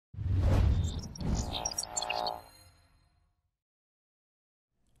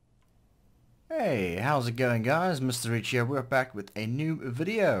Hey, how's it going, guys? Mr. Rich here. We're back with a new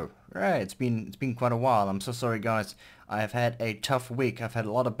video. Right, it's been quite a while. I'm so sorry, guys. I've had a tough week. I've had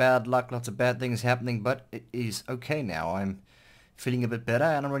a lot of bad luck, lots of bad things happening, but it is okay now. I'm feeling a bit better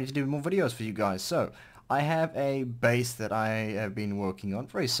and I'm ready to do more videos for you guys. So, I have a base that I have been working on.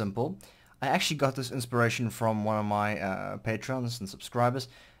 Very simple. I actually got this inspiration from one of my patrons and subscribers.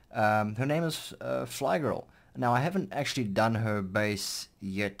 Her name is Flygirl. Now, I haven't actually done her base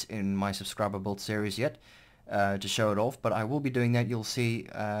yet in my subscriber build series yet to show it off, but I will be doing that. You'll see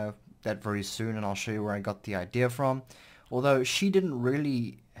that very soon, and I'll show you where I got the idea from. Although she didn't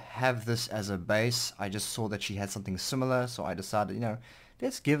really have this as a base, I just saw that she had something similar, so I decided,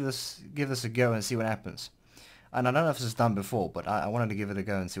 let's give this a go and see what happens. And I don't know if this is done before, but I wanted to give it a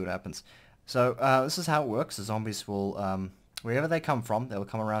go and see what happens. So this is how it works. The zombies will, wherever they come from, they'll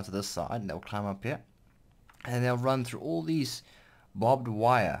come around to this side and they'll climb up here. And they'll run through all these barbed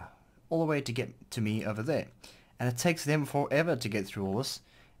wire all the way to get to me over there. And it takes them forever to get through all this.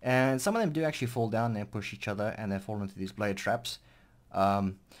 And some of them do actually fall down, they push each other, and they fall into these blade traps.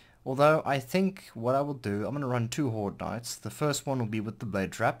 Although I think what I will do, I'm going to run 2 Horde Knights. The first one will be with the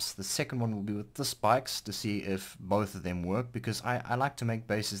blade traps. The second one will be with the spikes to see if both of them work. Because I like to make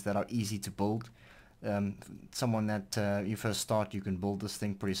bases that are easy to build. Someone that you first start, you can build this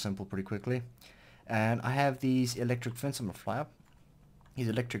thing pretty simple, pretty quickly. And I have these electric fences. I'm going to fly up. These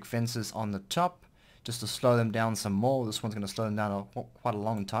electric fences on the top just to slow them down some more. This one's going to slow them down quite a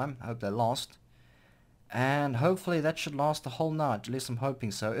long time. I hope they last. And hopefully that should last the whole night. At least I'm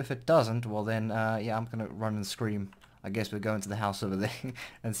hoping so. If it doesn't, well then, yeah, I'm going to run and scream. I guess we'll go into the house over there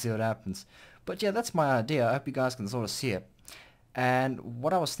and see what happens. But yeah, that's my idea. I hope you guys can sort of see it. And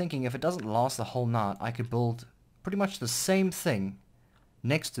what I was thinking, if it doesn't last the whole night, I could build pretty much the same thing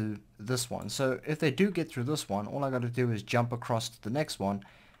next to this one. So if they do get through this one, all I got to do is jump across to the next one,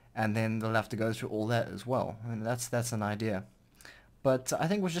 and then they'll have to go through all that as well. I mean, that's an idea. But I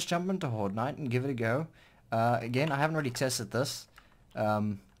think we'll just jump into Horde Night and give it a go. Again, I haven't really tested this.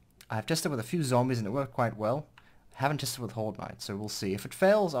 I've tested with a few zombies and it worked quite well. Haven't tested with Horde Night, so we'll see. If it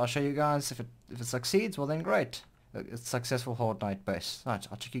fails, I'll show you guys. If it succeeds, well then great. It's a successful Horde Night base. Right,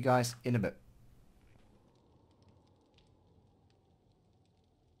 I'll check you guys in a bit.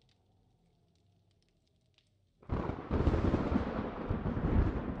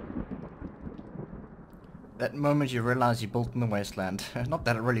 That moment you realize you built in the wasteland. Not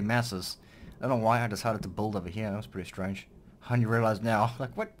that it really matters. I don't know why I decided to build over here. That was pretty strange. I only realize now,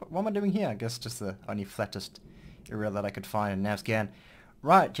 like, what am I doing here? I guess just the only flattest area that I could find in Navezgane.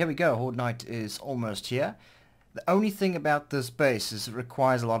 Right, here we go. Horde Night is almost here. The only thing about this base is it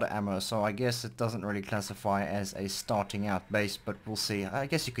requires a lot of ammo, so I guess it doesn't really classify as a starting out base, but we'll see. I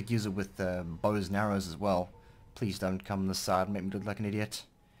guess you could use it with bows and arrows as well. Please don't come on this side and make me look like an idiot.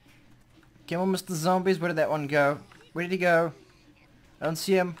 Come on, Mr. Zombies, where did that one go? Where did he go? I don't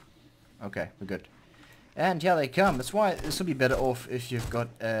see him. Okay, we're good. And here they come. That's why this will be better off if you've got,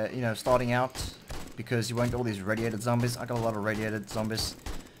 starting out, because you won't get all these radiated zombies. I got a lot of radiated zombies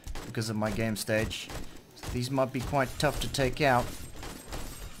because of my game stage. So these might be quite tough to take out.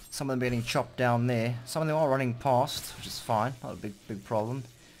 Some of them getting chopped down there. Some of them are running past, which is fine. Not a big problem.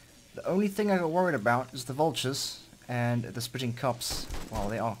 The only thing I got worried about is the vultures and the spitting cups. Well,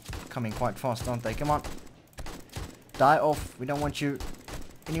 they are coming quite fast, aren't they? Come on. Die off. We don't want you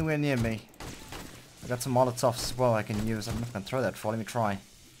anywhere near me. I got some molotovs as well I can use. I'm not going to throw that far. Let me try.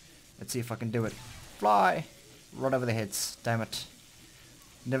 Let's see if I can do it. Fly! Right over their heads. Damn it.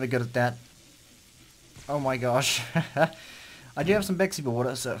 Never good at that. Oh my gosh. I do have some Bexy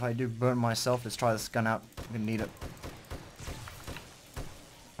water, so if I do burn myself, let's try this gun out. I'm going to need it.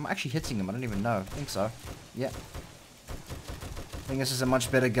 I'm actually hitting them. I don't even know. I think so. Yeah. I think this is a much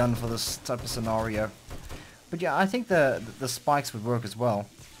better gun for this type of scenario. But yeah, I think the spikes would work as well.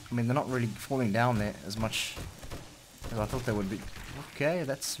 I mean, they're not really falling down there as much as I thought they would be. Okay,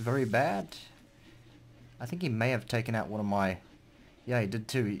 that's very bad. I think he may have taken out one of my... Yeah, he did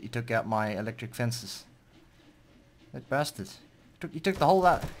too. He took out my electric fences. That bastard. He took the whole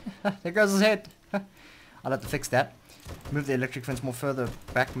out. There goes his head. I'll have to fix that. Move the electric fence more further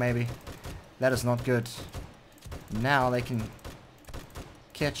back, maybe. That is not good. Now they can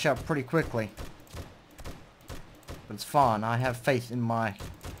catch up pretty quickly. But it's fine. I have faith in my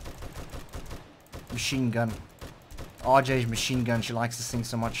machine gun. RJ's machine gun. She likes this thing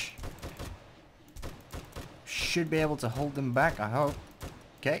so much. Should be able to hold them back, I hope.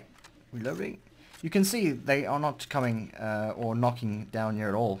 Okay. Reloading. You can see they are not coming or knocking down here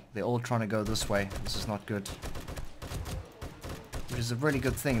at all. They're all trying to go this way. This is not good. Which is a really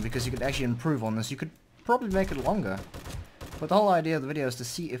good thing because you could actually improve on this. You could probably make it longer. But the whole idea of the video is to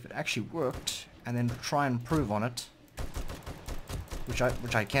see if it actually worked, and then try and improve on it.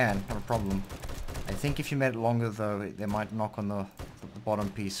 Which I can, not a problem. I think if you made it longer though, they might knock on the bottom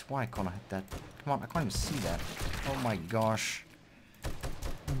piece. Why can't I hit that? Come on, I can't even see that. Oh my gosh.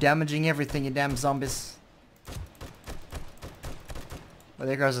 Damaging everything, you damn zombies. Well,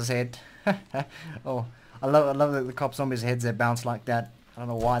 there goes his head. Oh, I love that the cop zombies' heads, they bounce like that. I don't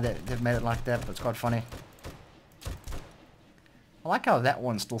know why they've made it like that, but it's quite funny. I like how that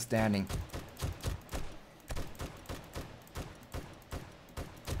one's still standing.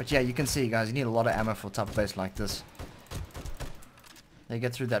 But yeah, you can see, guys, you need a lot of ammo for a tough base like this. They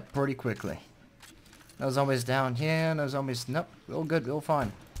get through that pretty quickly. No zombies down here, no zombies. Nope, we're all good, we're all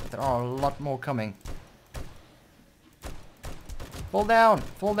fine. But there are a lot more coming. Fall down,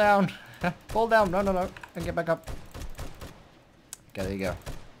 fall down, fall down. No, no, no, and get back up. Okay, there you go.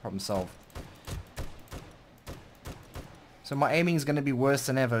 Problem solved. So my aiming is going to be worse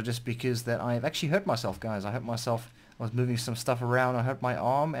than ever just because that I've actually hurt myself, guys. I hurt myself. I was moving some stuff around. I hurt my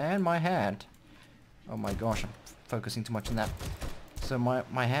arm and my hand. Oh my gosh, I'm focusing too much on that. So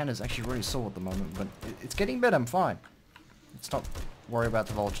my hand is actually really sore at the moment, but it's getting better. I'm fine. Let's not worry about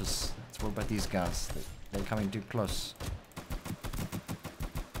the vultures. Let's worry about these guys. They're coming too close.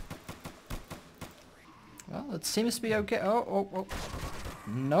 Well, it seems to be okay. Oh.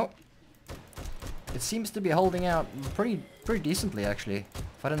 No. It seems to be holding out pretty decently, actually.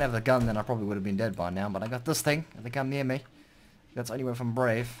 If I didn't have the gun, then I probably would have been dead by now. But I got this thing, the gun near me. That's anywhere from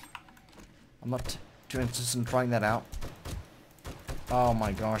brave. I'm not too interested in trying that out. Oh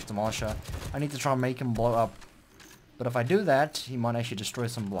my gosh, Demolisher. I need to try and make him blow up. But if I do that, he might actually destroy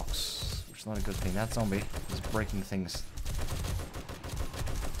some blocks. Which is not a good thing. That zombie is breaking things.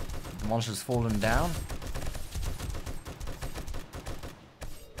 Demolisher's fallen down.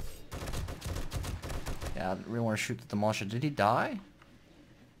 Yeah, I really want to shoot the Demolisher. Did he die?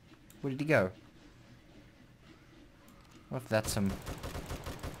 Where did he go? What if that's him?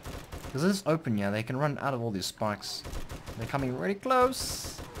 Because this is open, yeah, they can run out of all these spikes. They're coming really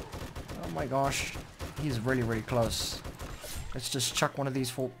close. Oh my gosh. He's really close. Let's just chuck one of these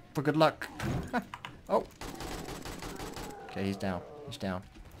for good luck. Oh. Okay, he's down. He's down.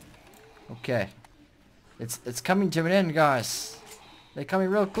 Okay. It's coming to an end, guys. They're coming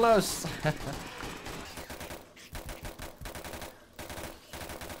real close. I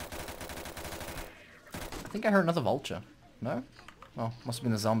think I heard another vulture. No? Oh, must have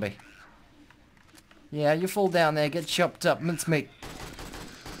been a zombie. Yeah, you fall down there, get chopped up, mincemeat.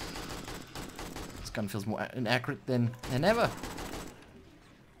 This gun feels more inaccurate than ever.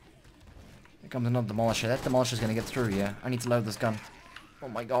 Here comes another Demolisher. That Demolisher's gonna get through, yeah. I need to load this gun. Oh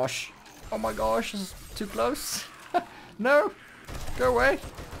my gosh. Oh my gosh, this is too close. No! Go away!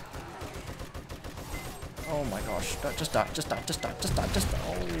 Oh my gosh. Just die.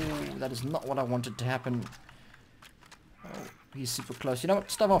 Oh, that is not what I wanted to happen. Oh, he's super close. You know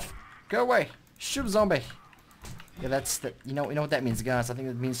what? Stop off. Go away. Shoot a zombie. Yeah, that's the. You know what that means, guys. I think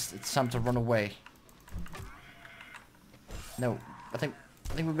it means it's time to run away. No, I think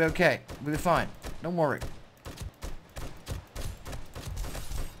we'll be okay. We'll be fine. Don't worry.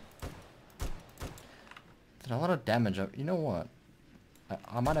 Did a lot of damage. You know what?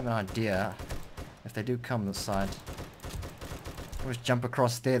 I might have an idea. If they do come this side. Always jump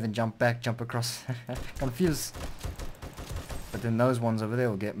across there, then jump back, jump across. Confused. But then those ones over there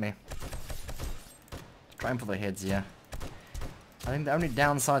will get me. Trying for the heads, yeah. I think the only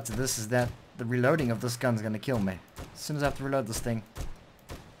downside to this is that the reloading of this gun is going to kill me. As soon as I have to reload this thing.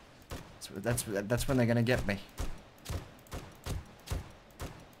 That's when they're going to get me.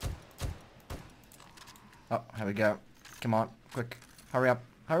 Oh, here we go. Come on, quick. Hurry up,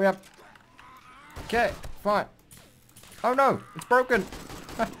 hurry up. Okay, fine. Oh no, it's broken.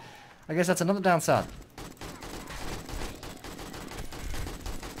 I guess that's another downside.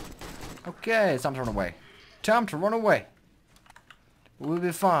 Okay, it's time to run away. Time to run away. We'll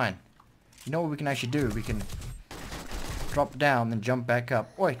be fine. You know what we can actually do? We can drop down, then jump back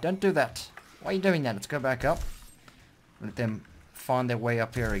up. Oi, don't do that. Why are you doing that? Let's go back up. Let them find their way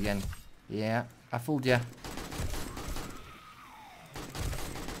up here again. Yeah, I fooled ya.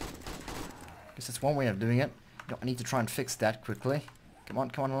 Guess that's one way of doing it. I need to try and fix that quickly. Come on,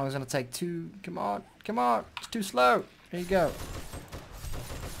 how long is it going to take? Come on, it's too slow. There you go.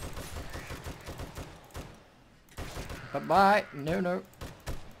 Bye-bye. No.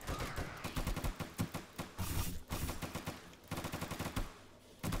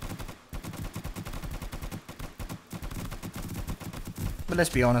 But let's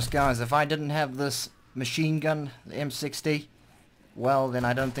be honest, guys. If I didn't have this machine gun, the M60, well, then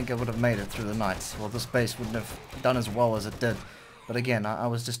I don't think I would have made it through the night. Well, this base wouldn't have done as well as it did. But again, I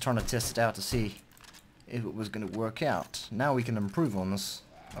was just trying to test it out to see if it was going to work out. Now we can improve on this.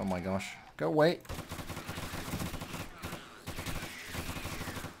 Oh my gosh. Go away.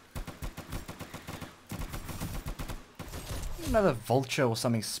 Another vulture or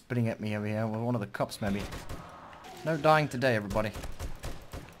something spitting at me over here. Well, one of the cops maybe. No dying today, everybody.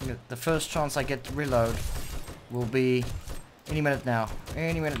 The first chance I get to reload will be any minute now.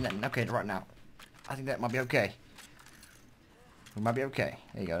 Any minute now. Okay, right now. I think that might be okay. We might be okay.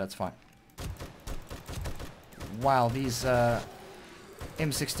 There you go, that's fine. Wow, these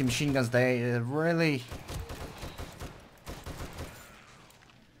M60 machine guns, they really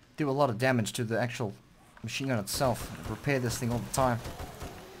do a lot of damage to the actual machine gun itself. I repair this thing all the time.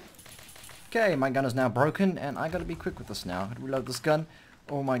 Okay, my gun is now broken, and I gotta be quick with this now. I gotta reload this gun.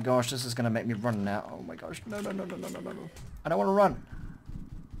 Oh my gosh, this is gonna make me run now. Oh my gosh, no, no, no, no, no, no, no. I don't want to run.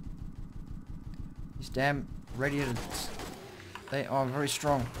 These damn radiators, they are very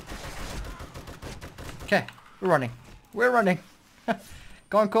strong. Okay, we're running. We're running.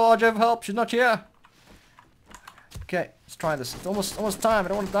 Can't call Jeff help, she's not here. Okay, let's try this. It's almost time, I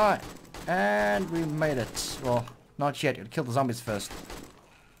don't want to die. And we made it. Well, not yet. Gotta kill the zombies first.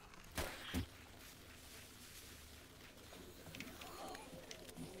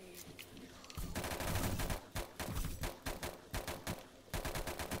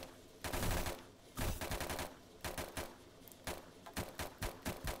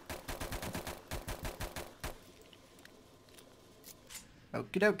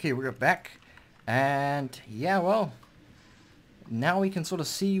 Okie dokie, we're back. And yeah, well, now we can sort of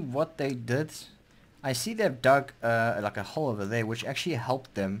see what they did. I see they've dug like a hole over there, which actually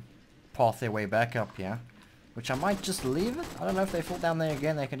helped them path their way back up here. Which I might just leave it. I don't know if they fall down there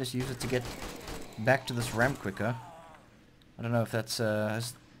again. They can just use it to get back to this ramp quicker. I don't know if that's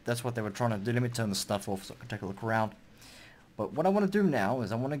what they were trying to do. Let me turn the stuff off so I can take a look around. But what I want to do now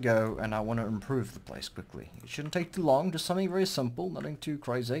is I want to go and I want to improve the place quickly. It shouldn't take too long. Just something very simple, nothing too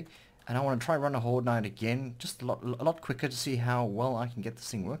crazy. And I want to try run a Horde night again, just a lot quicker to see how well I can get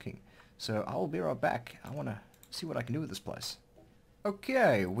this thing working. So I will be right back. I want to see what I can do with this place.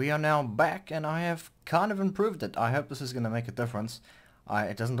 Okay, we are now back and I have kind of improved it. I hope this is going to make a difference.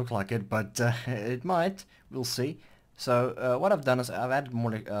 It doesn't look like it, but it might. We'll see. So what I've done is I've added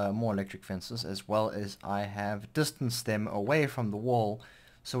more electric fences, as well as I have distanced them away from the wall.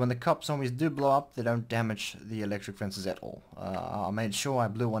 So when the cop zombies do blow up, they don't damage the electric fences at all. I made sure I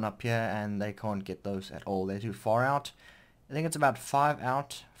blew one up here and they can't get those at all. They're too far out. I think it's about 5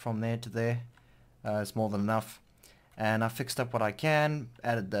 out from there to there. It's more than enough. And I fixed up what I can,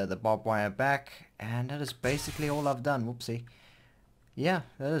 added the barbed wire back, and that is basically all I've done. Whoopsie. Yeah,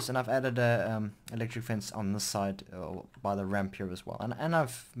 that is, and I've added a electric fence on this side by the ramp here as well. And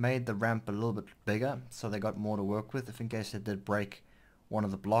I've made the ramp a little bit bigger, so they got more to work with, if in case they did break one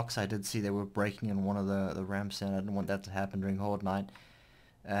of the blocks. I did see they were breaking in one of the ramps, and I didn't want that to happen during Horde night.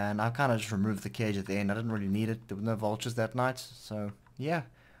 And I kind of just removed the cage at the end. I didn't really need it. There were no vultures that night, so yeah.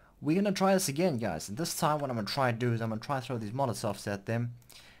 We're going to try this again, guys. And this time what I'm going to try to do is I'm going to try to throw these Molotovs at them,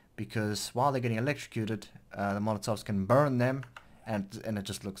 because while they're getting electrocuted, the Molotovs can burn them, and it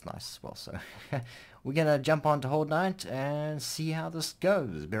just looks nice as well. So we're going to jump on to Horde night and see how this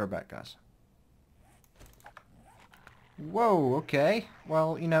goes. Be right back, guys. Whoa, okay.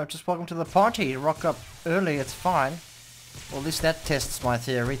 Well, you know, just welcome to the party. Rock up early, it's fine. Well, at least that tests my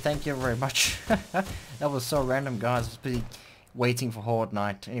theory. Thank you very much. That was so random, guys. I was busy waiting for Horde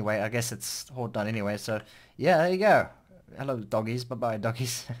night. Anyway, I guess it's Horde night anyway, so yeah, there you go. Hello, doggies. Bye-bye,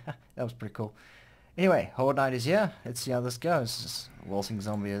 doggies. That was pretty cool. Anyway, Horde night is here. Let's see how this goes. Just waltzing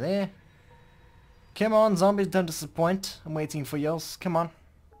zombie there. Come on, zombies, don't disappoint. I'm waiting for yours. Come on.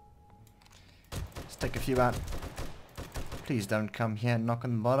 Let's take a few out. Please don't come here and knock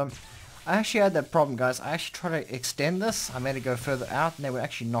on the bottom. I actually had that problem, guys. I actually tried to extend this. I made it go further out, and they were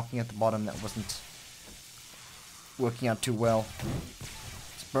actually knocking at the bottom. That wasn't working out too well.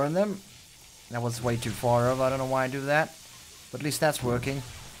 Let's burn them. That was way too far over. I don't know why I do that, but at least that's working.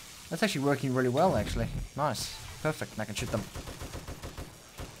 That's actually working really well, actually. Nice. Perfect. And I can shoot them.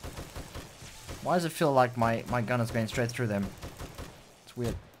 Why does it feel like my gun is going straight through them? It's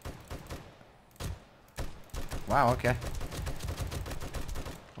weird. Wow, okay.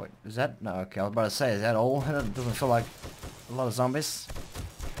 Wait, is that... No, okay, I was about to say, is that all? It doesn't feel like a lot of zombies.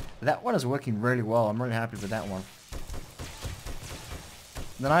 That one is working really well. I'm really happy with that one.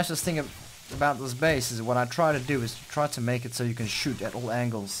 The nicest thing about this base is what I try to do is to try to make it so you can shoot at all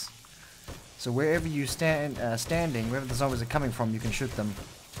angles. So wherever you standing, wherever the zombies are coming from, you can shoot them.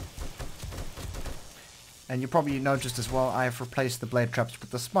 And you probably noticed as well, I have replaced the blade traps with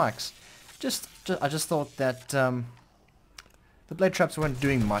the spikes. I just thought that the blade traps weren't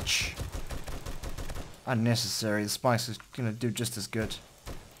doing much unnecessary. The spikes are gonna do just as good.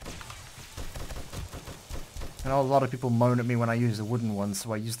 I know a lot of people moan at me when I use the wooden ones,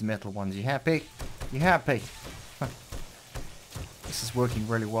 so I use the metal ones. You happy? You happy? This is working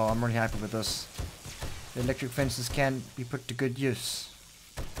really well. I'm really happy with this. The electric fences can be put to good use.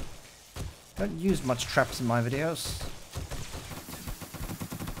 Don't use much traps in my videos.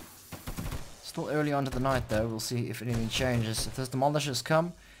 Still early on to the night though. We'll see if anything changes. If those demolishers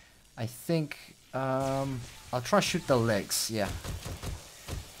come, I think I'll try shoot the legs. Yeah.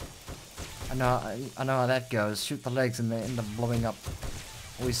 I know how that goes. Shoot the legs and they end up blowing up.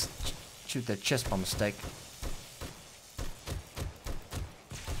 Always shoot their chest by mistake.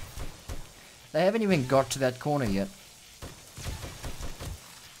 They haven't even got to that corner yet.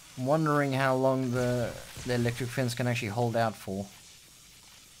 I'm wondering how long the electric fence can actually hold out for.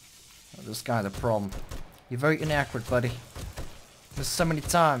 Oh, this guy's a problem. You're very inaccurate, buddy. There's so many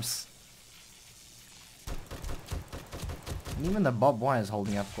times. And even the barbed wire is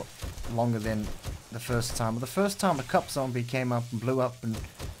holding up longer than the first time. The first time a cup zombie came up and blew up and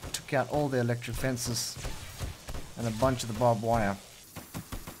took out all the electric fences and a bunch of the barbed wire.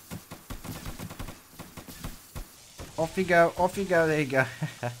 Off you go, there you go.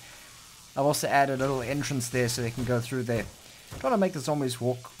 I've also added a little entrance there so they can go through there. I'm trying to make the zombies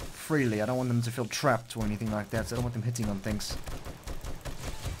walk freely. I don't want them to feel trapped or anything like that, so I don't want them hitting on things.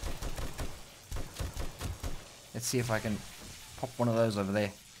 Let's see if I can pop one of those over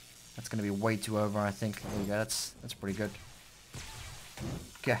there. That's going to be way too over, I think. There you go, that's pretty good.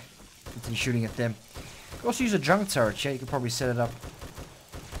 Okay, continue shooting at them. You can also use a junk turret, yeah, you could probably set it up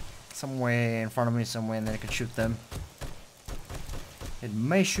somewhere in front of me somewhere and then I could shoot them. It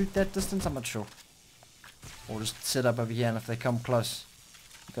may shoot that distance, I'm not sure. Or just sit up over here and if they come close,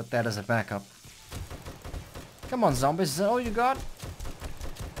 you got that as a backup. Come on zombies, is that all you got?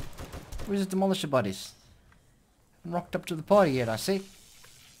 Where's the demolisher buddies? I'm rocked up to the party yet, I see.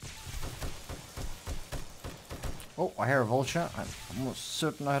 Oh, I hear a vulture. I'm almost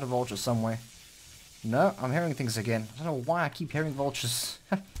certain I heard a vulture somewhere. No, I'm hearing things again. I don't know why I keep hearing vultures.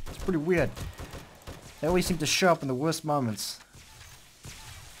 It's pretty weird. They always seem to show up in the worst moments.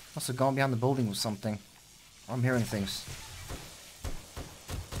 Must have gone behind the building or something. I'm hearing things.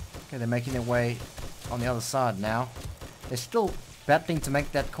 Okay, they're making their way on the other side now. They're still battling to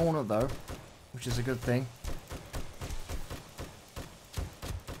make that corner though, which is a good thing.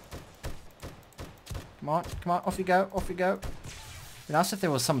 Come on, off you go, off you go. It'd be nice if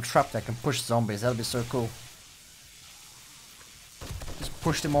there was some trap that can push zombies, that'd be so cool. Just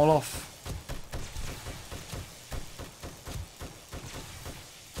push them all off.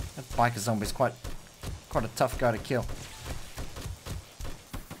 That biker zombie's quite a tough guy to kill.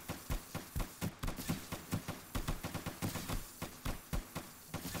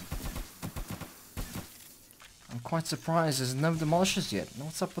 I'm quite surprised there's no demolishers yet.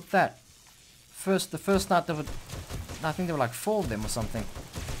 What's up with that? The first night there were, I think there were like 4 of them or something.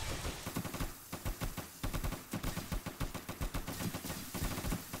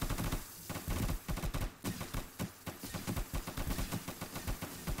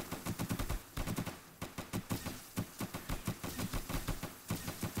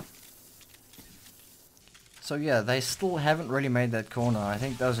 So yeah, they still haven't really made that corner. I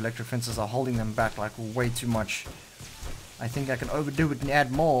think those electric fences are holding them back like way too much. I think I can overdo it and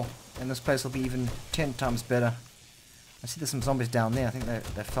add more, and this place will be even 10 times better. I see there's some zombies down there. I think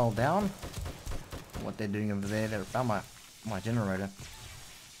they fell down. What they're doing over there, they're about my generator.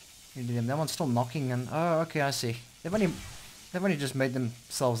 That one's still knocking, and oh, okay, I see. They've only just made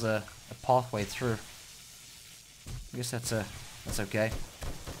themselves a pathway through. I guess that's okay.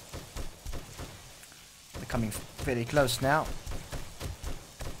 They're coming fairly close now.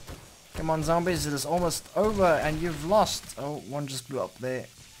 Come on, zombies, it is almost over, and you've lost. Oh, one just blew up there.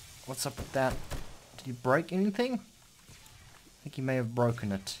 What's up with that? Did he break anything? I think he may have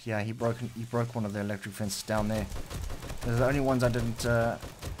broken it. Yeah, he broke one of the electric fences down there. They're the only ones I didn't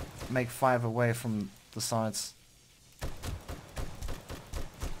make 5 away from the sides.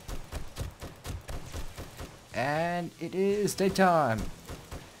 And it is daytime.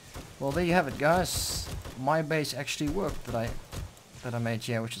 Well, there you have it, guys. My base actually worked that I made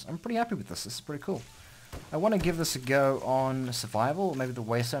here, which is, I'm pretty happy with this. This is pretty cool. I want to give this a go on survival, maybe the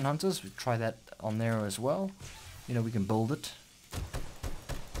Wasteland Hunters. We try that on there as well. You know, we can build it.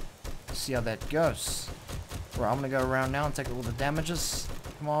 See how that goes. Right, I'm gonna go around now and take all the damages.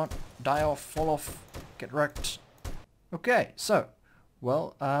 Come on, die off, fall off, get wrecked. Okay, so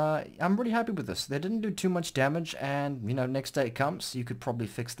Well, I'm really happy with this. They didn't do too much damage, and, you know, next day it comes, you could probably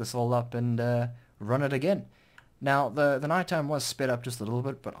fix this all up and run it again. Now, the nighttime was sped up just a little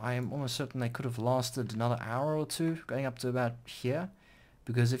bit, but I am almost certain they could have lasted another hour or two, going up to about here.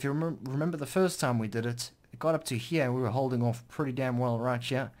 Because if you remember the first time we did it, it got up to here, and we were holding off pretty damn well right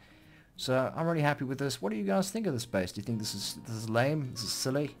here. So, I'm really happy with this. What do you guys think of this base? Do you think this is lame? This is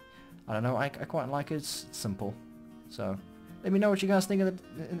silly? I don't know, I quite like it. It's simple. So, let me know what you guys think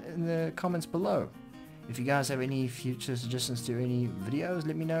in the comments below. If you guys have any future suggestions to any videos,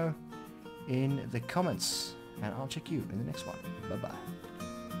 let me know in the comments. And I'll check you in the next one. Bye-bye.